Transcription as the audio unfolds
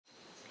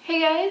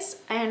Hey guys,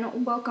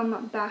 and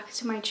welcome back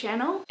to my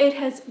channel. It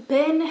has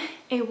been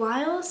a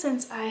while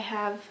since I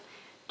have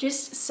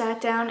just sat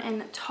down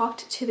and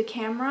talked to the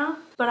camera,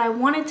 but I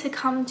wanted to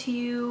come to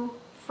you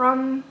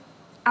from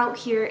out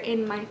here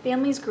in my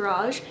family's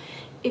garage.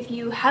 If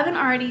you haven't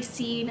already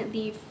seen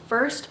the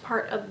first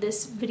part of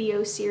this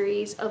video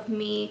series of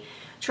me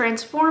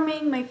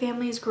transforming my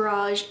family's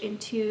garage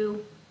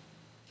into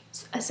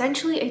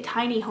essentially a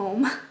tiny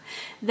home,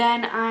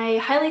 then I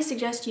highly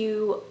suggest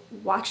you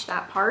watch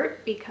that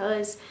part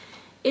because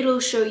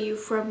it'll show you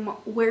from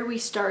where we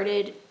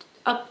started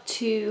up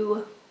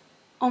to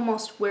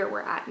almost where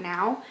we're at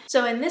now.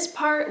 So in this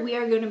part, we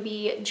are going to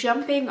be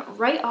jumping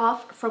right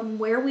off from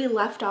where we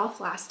left off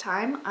last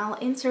time. I'll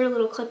insert a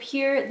little clip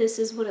here. This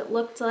is what it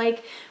looked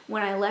like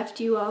when I left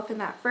you off in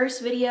that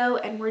first video,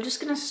 and we're just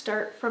going to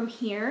start from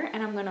here,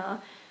 and I'm going to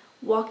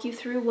walk you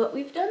through what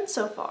we've done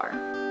so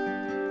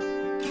far.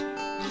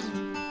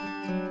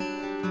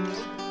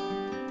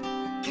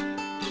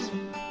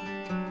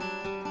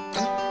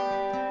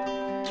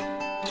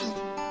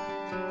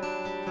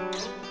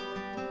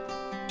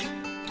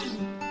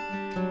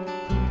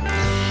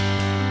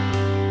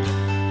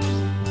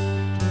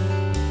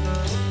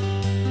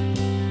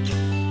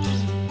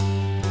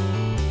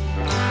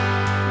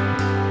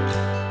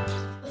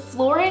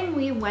 Flooring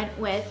we went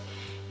with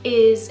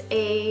is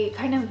a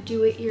kind of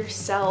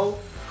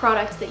do-it-yourself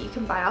product that you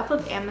can buy off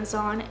of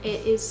Amazon.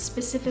 It is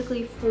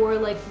specifically for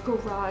like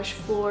garage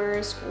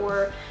floors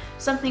or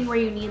something where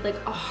you need like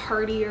a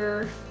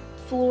hardier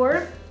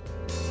floor.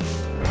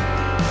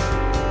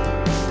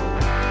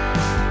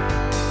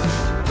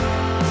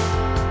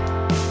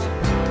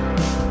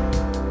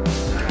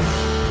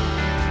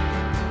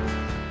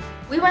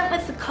 We went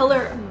with the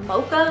color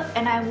Mocha,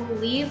 and I will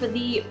leave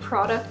the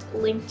product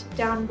linked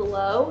down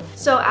below.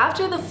 So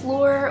after the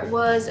floor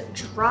was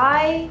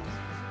dry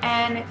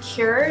and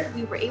cured,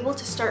 we were able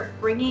to start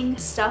bringing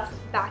stuff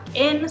back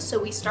in. So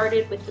we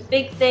started with the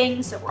big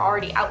things that were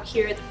already out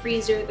here: the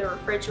freezer, the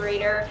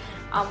refrigerator.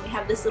 We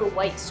have this little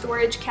white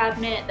storage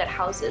cabinet that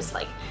houses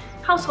like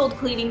household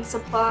cleaning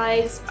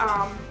supplies.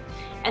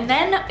 And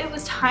then it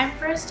was time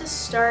for us to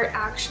start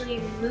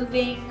actually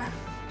moving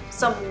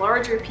some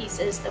larger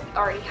pieces that we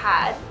already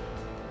had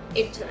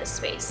into this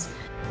space.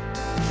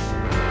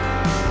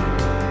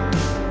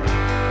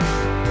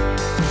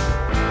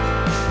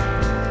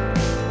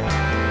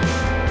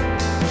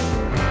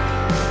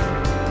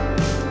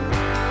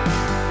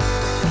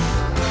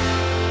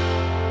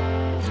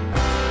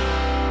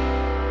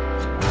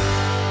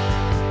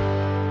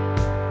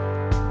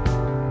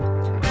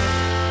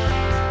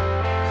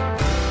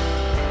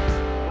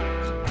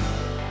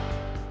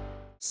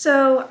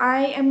 So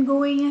I am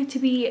going to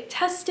be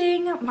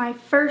testing my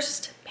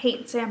first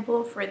paint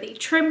sample for the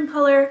trim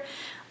color.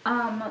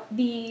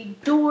 The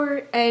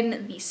door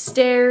and the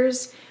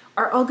stairs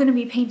are all going to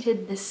be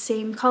painted the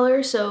same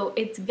color, so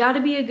it's got to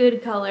be a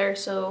good color.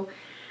 So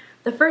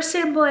the first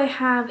sample I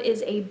have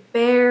is a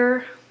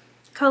bear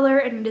color,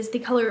 and it is the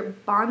color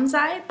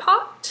Bonsai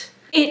Pot.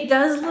 It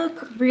does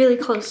look really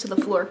close to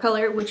the floor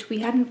color, which we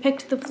hadn't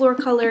picked the floor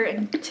color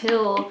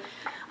until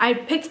I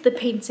picked the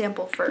paint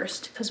sample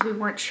first because we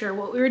weren't sure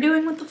what we were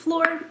doing with the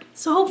floor.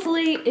 So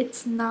hopefully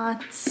it's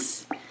not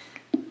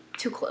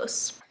too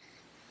close.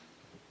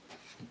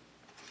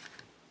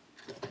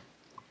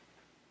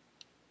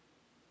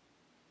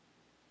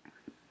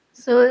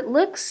 So it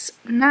looks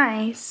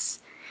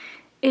nice.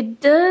 It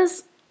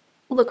does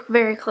look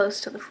very close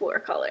to the floor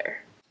color.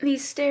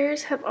 These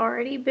stairs have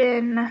already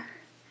been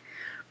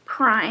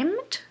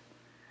primed.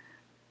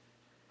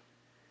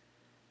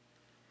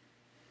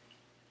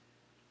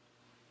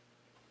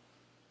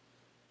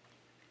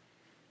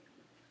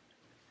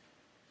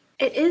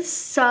 It is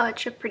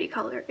such a pretty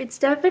color. It's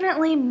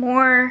definitely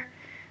more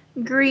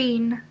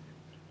green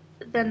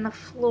than the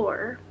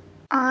floor.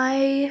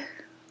 I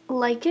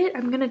like it.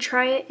 I'm gonna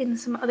try it in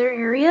some other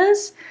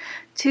areas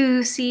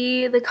to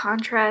see the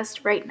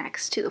contrast right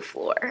next to the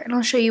floor, and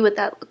I'll show you what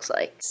that looks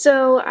like.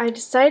 So I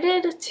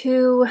decided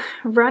to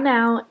run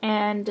out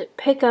and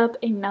pick up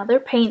another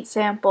paint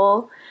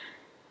sample,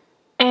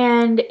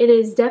 and it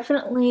is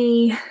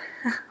definitely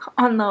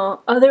on the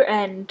other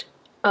end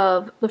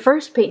of the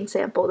first paint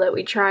sample that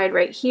we tried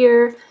right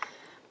here.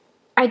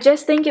 I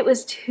just think it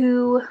was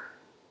too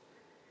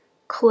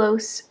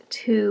close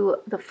to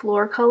the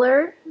floor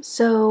color,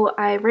 so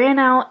I ran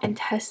out and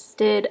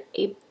tested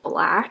a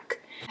black.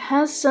 It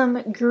has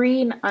some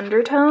green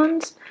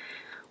undertones,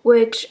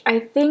 which I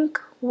think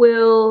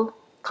will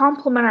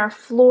complement our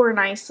floor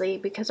nicely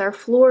because our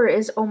floor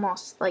is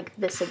almost like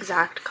this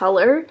exact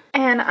color.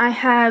 And I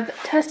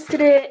have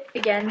tested it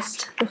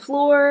against the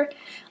floor.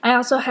 I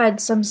also had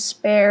some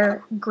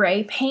spare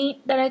gray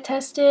paint that I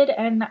tested,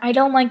 and I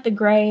don't like the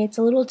gray. It's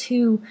a little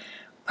too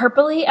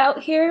purpley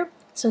out here.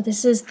 So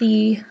this is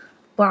the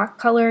black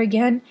color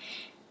again,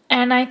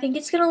 and I think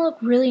it's gonna look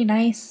really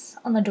nice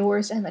on the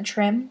doors and the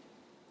trim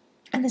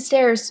and the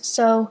stairs.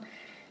 So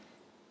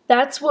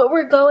that's what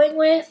we're going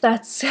with.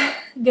 That's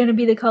gonna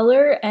be the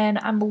color, and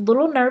I'm a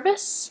little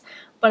nervous,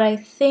 but I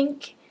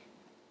think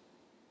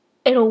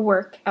it'll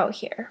work out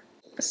here.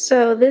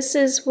 So this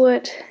is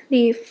what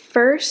the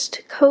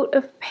first coat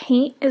of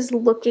paint is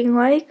looking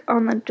like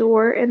on the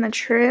door and the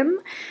trim.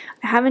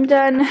 I haven't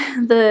done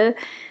the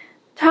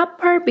top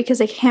part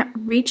because I can't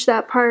reach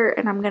that part,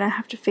 and I'm gonna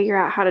have to figure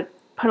out how to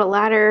put a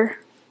ladder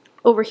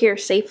over here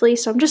safely,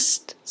 so I'm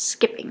just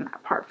skipping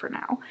that part for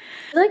now.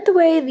 I like the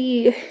way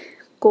the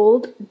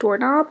gold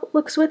doorknob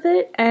looks with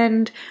it,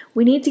 and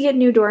we need to get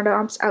new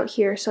doorknobs out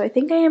here, so I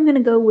think I am gonna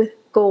go with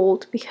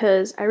gold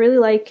because I really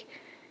like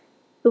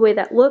the way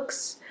that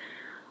looks.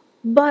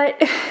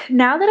 But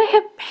now that I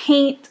have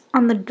paint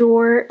on the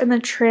door and the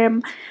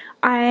trim,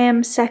 I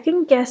am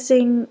second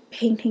guessing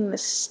painting the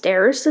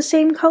stairs the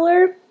same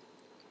color.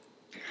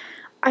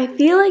 I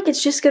feel like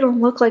it's just gonna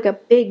look like a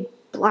big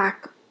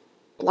black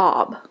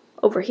blob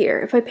over here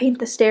if I paint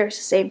the stairs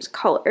the same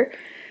color.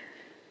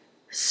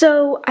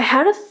 So I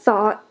had a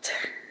thought,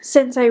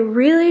 since I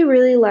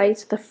really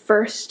liked the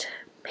first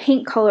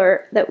paint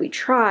color that we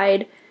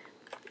tried,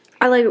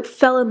 I like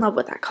fell in love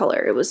with that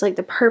color. It was like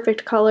the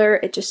perfect color.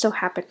 It just so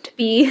happened to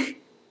be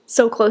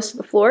so close to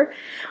the floor.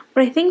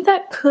 But I think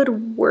that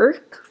could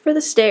work for the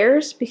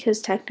stairs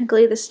because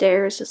technically the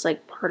stairs is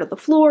like part of the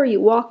floor.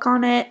 You walk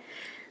on it.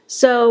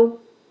 So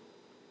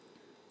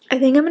I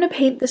think I'm going to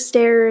paint the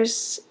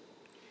stairs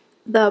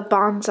the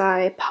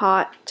bonsai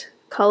pot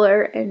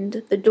color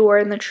and the door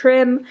and the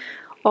trim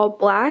all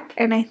black,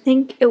 and I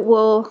think it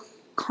will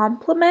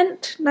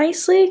complement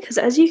nicely because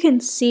as you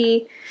can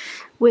see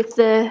with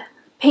the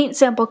paint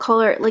sample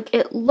color, like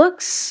it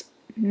looks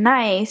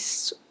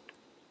nice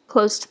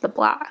close to the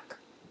black.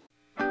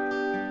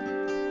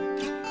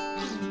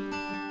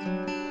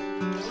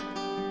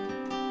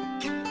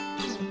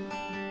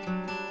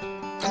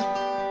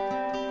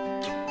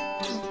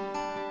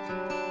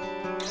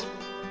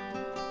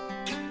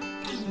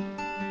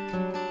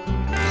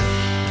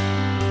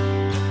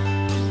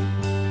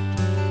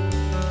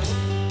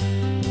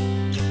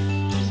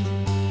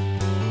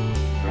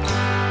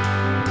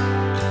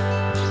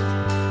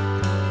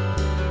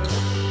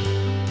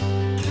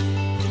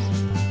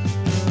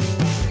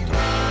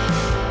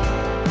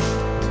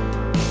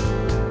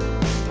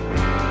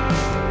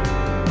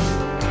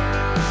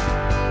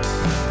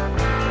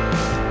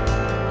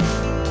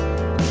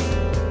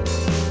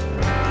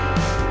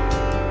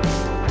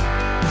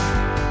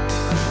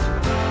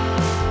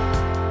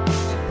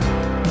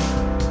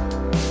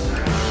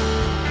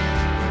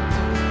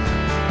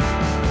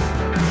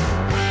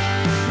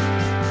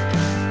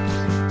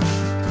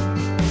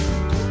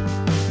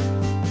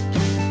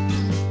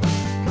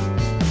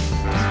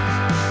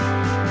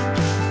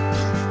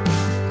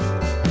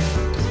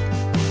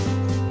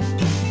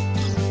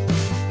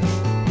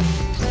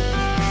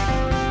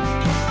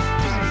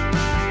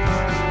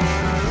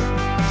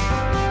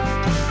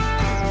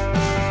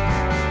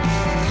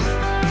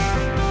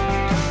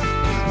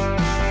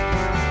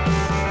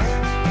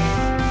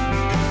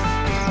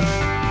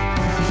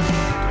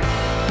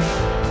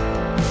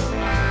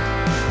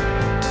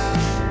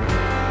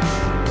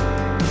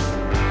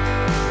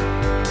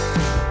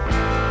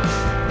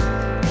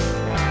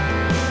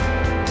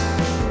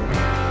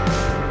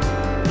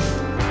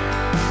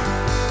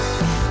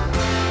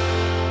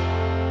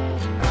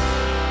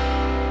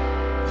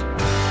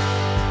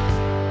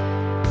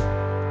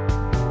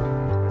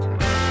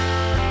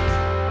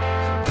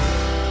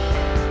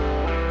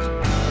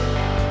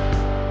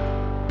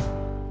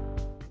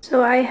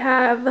 So I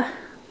have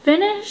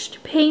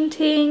finished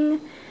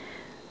painting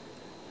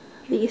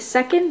the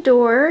second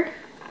door,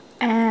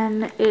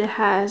 and it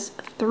has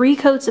 3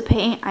 coats of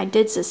paint. I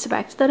did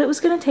suspect that it was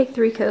going to take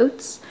 3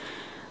 coats.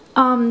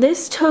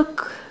 This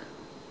took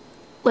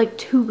like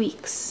 2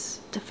 weeks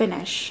to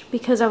finish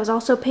because I was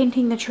also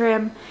painting the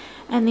trim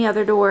and the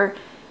other door,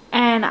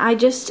 and I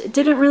just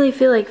didn't really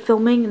feel like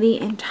filming the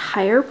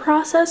entire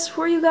process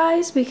for you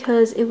guys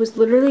because it was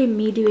literally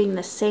me doing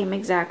the same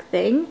exact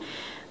thing.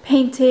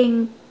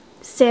 Painting,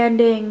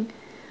 sanding,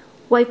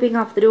 wiping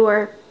off the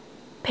door,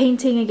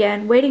 painting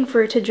again, waiting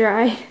for it to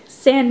dry,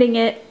 sanding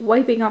it,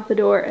 wiping off the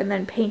door, and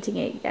then painting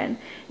it again.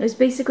 It was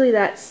basically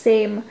that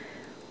same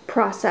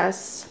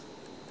process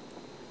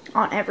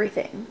on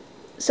everything.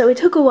 So it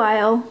took a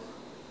while,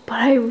 but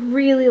I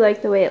really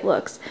like the way it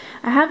looks.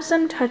 I have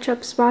some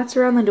touch-up spots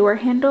around the door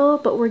handle,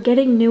 but we're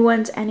getting new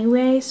ones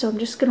anyway, so I'm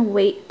just gonna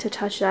wait to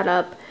touch that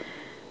up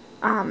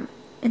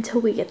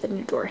until we get the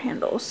new door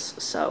handles.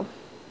 So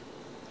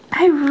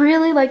I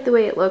really like the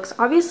way it looks.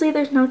 Obviously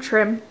there's no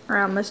trim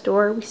around this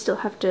door. We still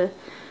have to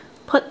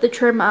put the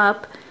trim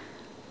up.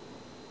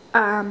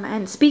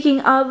 And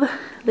speaking of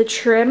the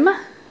trim,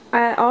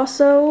 I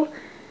also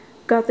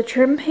got the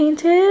trim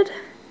painted.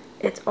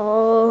 It's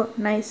all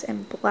nice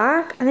and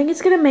black. I think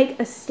it's gonna make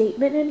a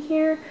statement in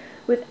here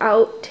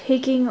without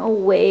taking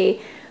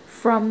away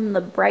from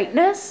the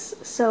brightness.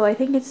 So I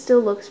think it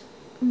still looks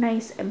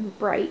nice and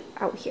bright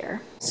out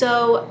here.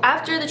 So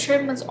after the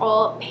trim was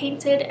all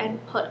painted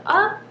and put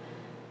up,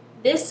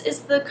 this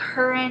is the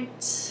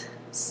current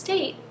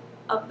state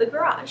of the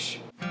garage.